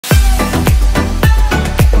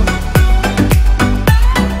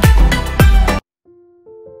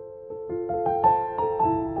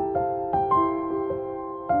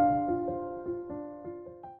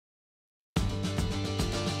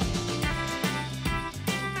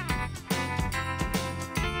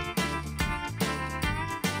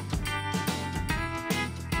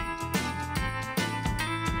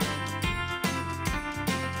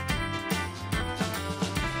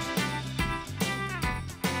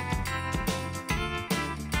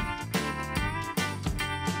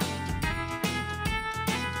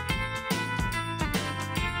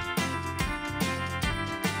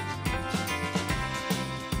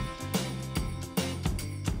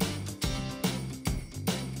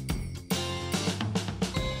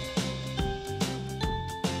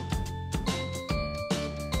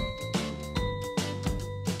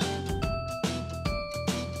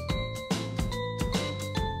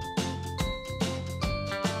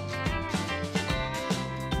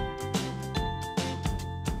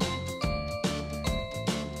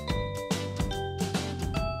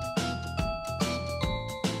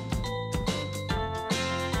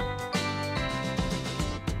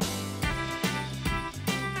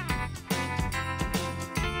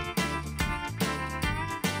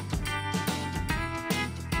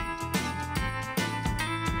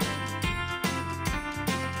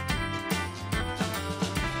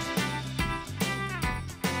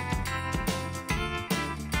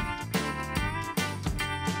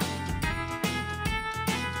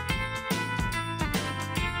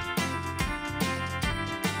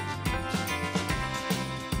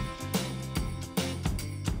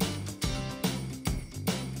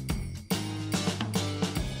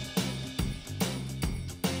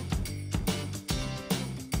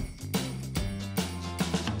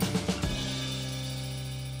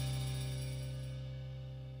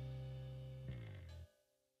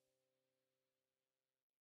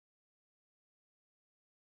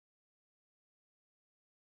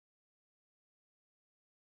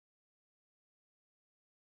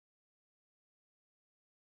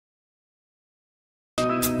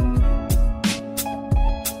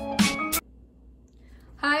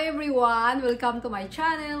Hi everyone! Welcome to my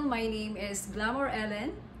channel. My name is Glamour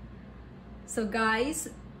Ellen. So guys,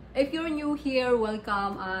 if you're new here,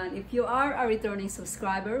 welcome, and if you are a returning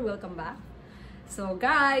subscriber, welcome back. So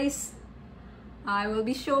guys, I will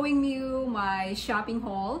be showing you my shopping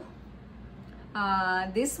haul.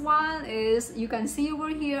 This one is, you can see over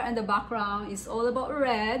here in the background, is all about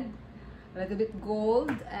red, a little bit gold,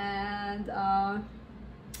 and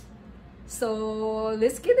so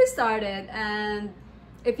let's get it started. And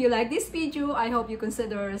if you like this video, I hope you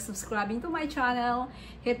consider subscribing to my channel.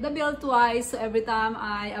 Hit the bell twice so every time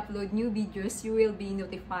I upload new videos, you will be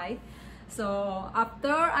notified. So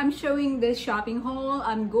after I'm showing this shopping haul,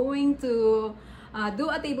 I'm going to do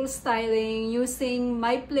a table styling using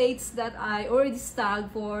my plates that I already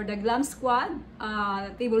styled for the Glam Squad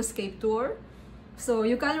TABLESCAPE tour. So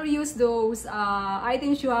you can reuse those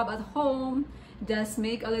items you have at home. Just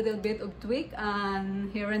make a little bit of tweak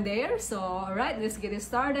and here and there. So alright, let's get it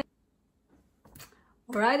started.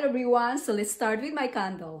 Alright everyone, so let's start with my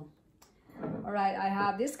candle. Alright, I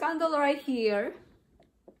have this candle right here.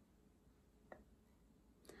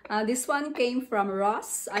 This one came from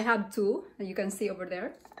Ross. I have two, you can see over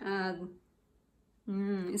there. And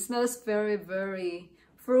it smells very, very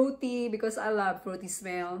fruity because I love fruity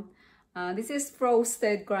smell. This is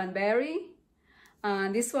frosted cranberry.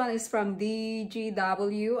 This one is from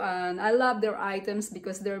DGW, and I love their items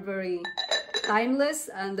because they're very timeless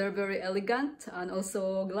and they're very elegant and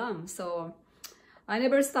also glam. So I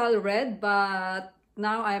never styled red, but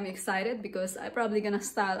now I'm excited because I'm probably gonna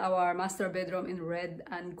style our master bedroom in red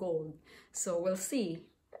and gold. So we'll see.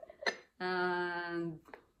 And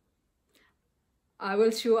I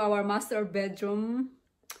will show our master bedroom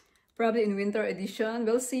probably in winter edition.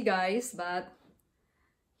 We'll see guys, but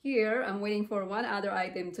here I'm waiting for one other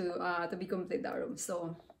item to be complete the room.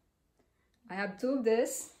 So I have two of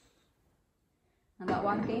this, and that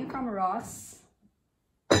one came from Ross.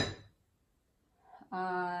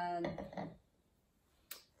 And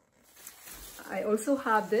I also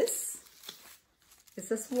have this. It's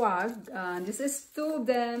a swag, and this is two of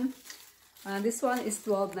them, and this one is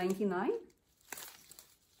 $12.99.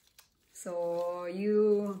 So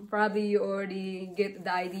you probably already get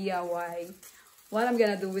the idea what I'm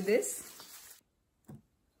gonna do with this.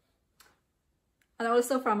 And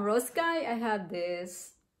also from Rose Guy, I have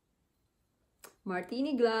this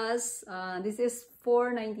martini glass. This is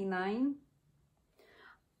 $4.99.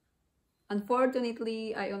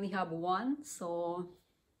 Unfortunately, I only have one, so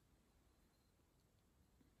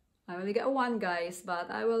I only got one guys,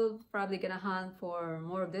 but I will probably gonna hunt for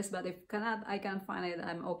more of this, but if I can't find it,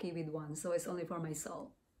 I'm okay with one, so it's only for myself.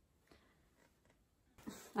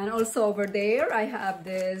 And also over there, I have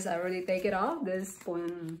this, I already take it off, this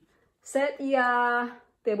poinsettia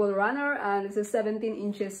table runner, and this is 17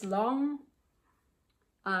 inches long.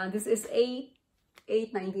 This is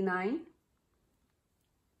 $8.99.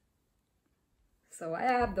 So I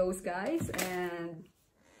have those guys, and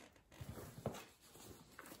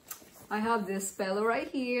I have this pillow right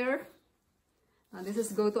here. This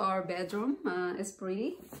is go to our bedroom. It's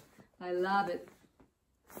pretty. I love it.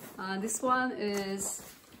 This one is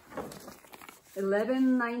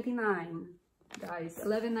 $11.99, guys.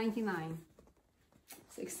 $11.99.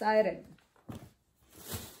 So excited.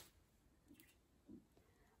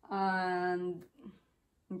 And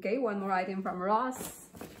okay, one more item from Ross.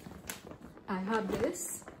 I have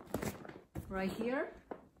this right here.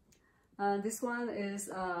 This one is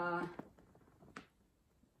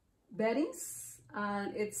beddings,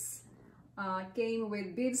 and it's came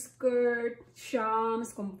with bib skirt,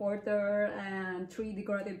 shams, comforter, and 3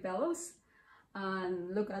 decorative pillows.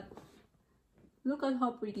 And look at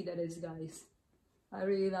how pretty that is, guys. I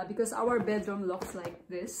really love, because our bedroom looks like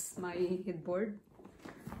this, my headboard.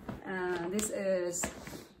 And this is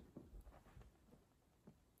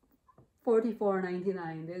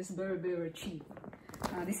 $44.99. This is very, very cheap.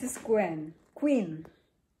 This is Queen.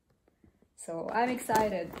 So I'm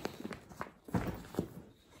excited.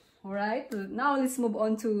 Alright, now let's move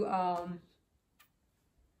on to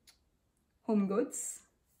home goods.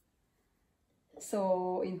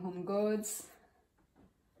 So in home goods,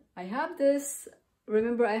 I have this.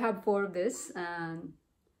 Remember, I have 4 of this, and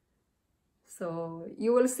so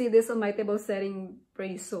you will see this on my table setting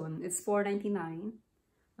pretty soon. It's $4.99,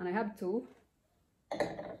 and I have 2.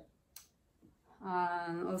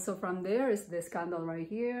 And also from there is this candle right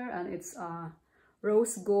here, and it's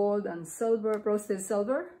rose gold and silver, frosted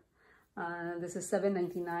silver. This is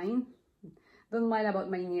 $7.99. Don't mind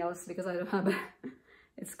about my nails because I don't have it.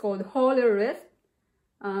 It's called Holy Wreath,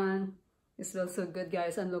 and it smells so good,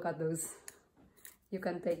 guys. And look at those. You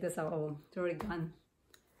can take this out. Oh, it's already gone.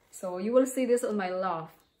 So you will see this on my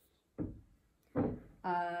loft.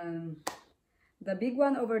 The big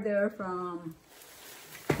one over there from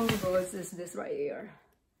Home Goods is this right here.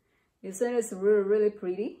 Isn't it really, really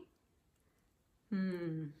pretty?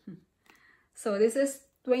 So this is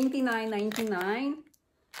 $29.99,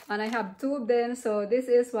 and I have 2 of them. So this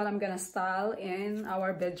is what I'm gonna style in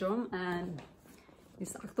our bedroom, and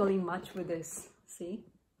it's actually matched with this. See?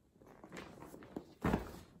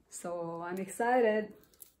 So I'm excited.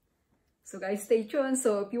 So guys, stay tuned.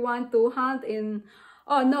 So if you want to hunt in,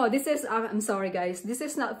 oh no, this is, I'm sorry guys, this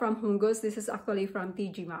is not from Home Goods. This is actually from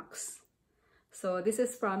TJ Maxx. So this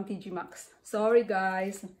is from TJ Maxx. Sorry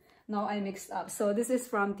guys, now I mixed up. So this is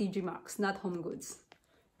from TJ Maxx, not Home Goods.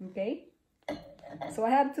 Okay, so I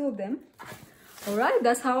have 2 of them. All right,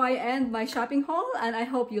 that's how I end my shopping haul, and I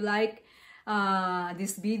hope you like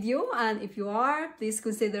this video. And if you are, please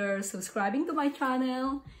consider subscribing to my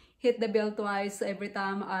channel. Hit the bell twice, so every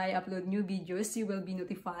time I upload new videos, you will be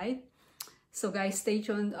notified. So guys, stay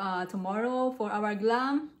tuned tomorrow for our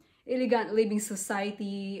Elegant Living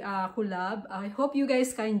Society collab. I hope you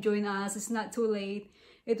guys can join us. It's not too late.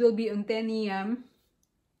 It will be on 10 AM.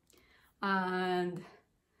 And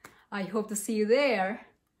I hope to see you there.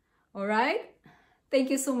 Alright? Thank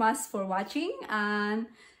you so much for watching, and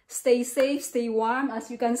stay safe, stay warm.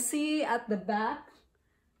 As you can see at the back,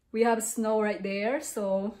 we have snow right there.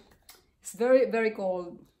 So it's very, very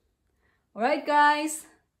cold. Alright guys,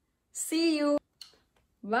 see you.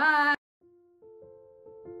 Bye.